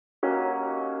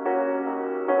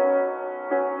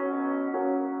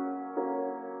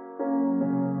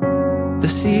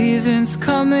seasons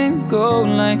come and go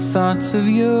like thoughts of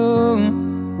you.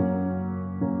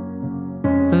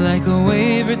 Like a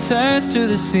wave returns to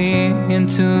the sea,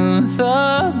 into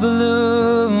the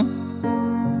blue.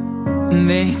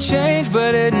 They change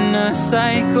but in a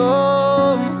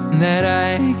cycle that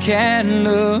I can't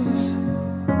lose.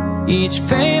 Each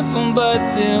painful but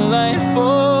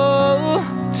delightful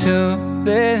to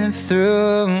live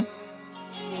through.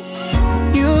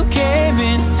 You came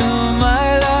into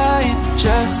my life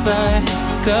just like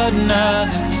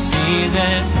another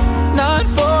season. Not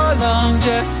for long,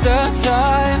 just a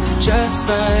time, just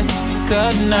like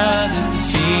another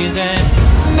season.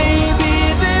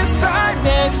 Maybe this time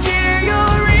next year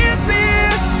you'll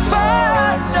reappear for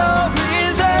no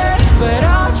reason, but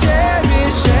I'll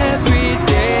cherish every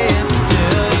day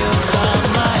until you come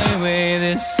my way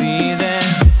this season.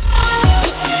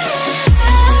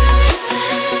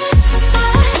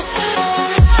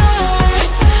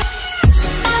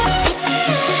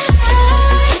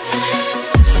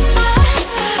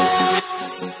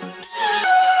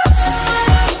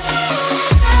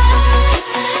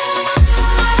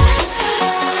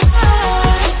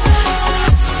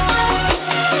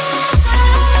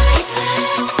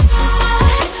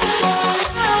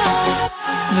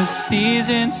 The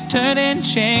seasons turn and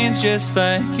change just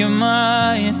like your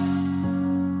mind.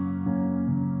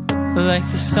 Like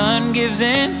the sun gives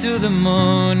into the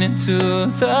moon, into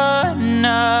the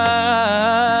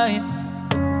night.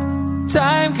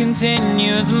 Time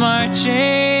continues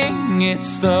marching, it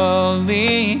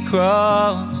slowly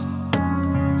crawls.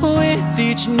 With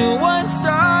each new one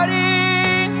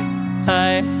starting,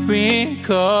 I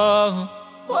recall.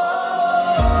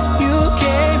 You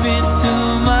came into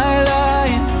my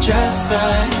life just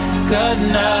like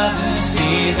another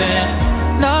season.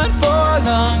 Not for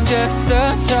long, just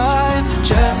a time,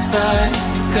 just like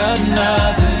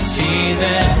another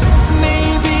season.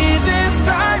 Maybe this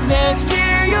time next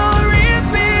year you'll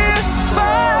reappear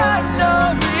for no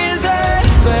reason,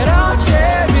 but I'll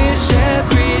cherish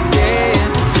every day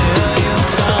until you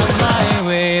come my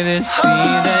way this season.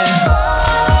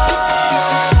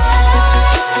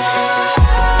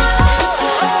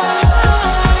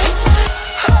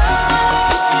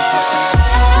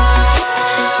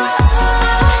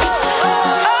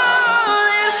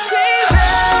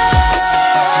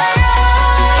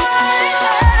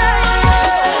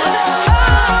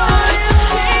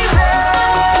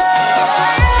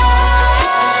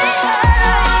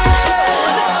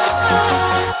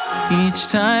 Each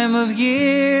time of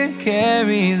year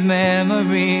carries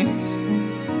memories,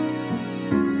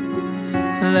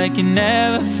 like a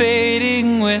never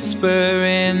fading whisper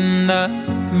in the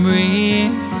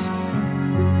breeze.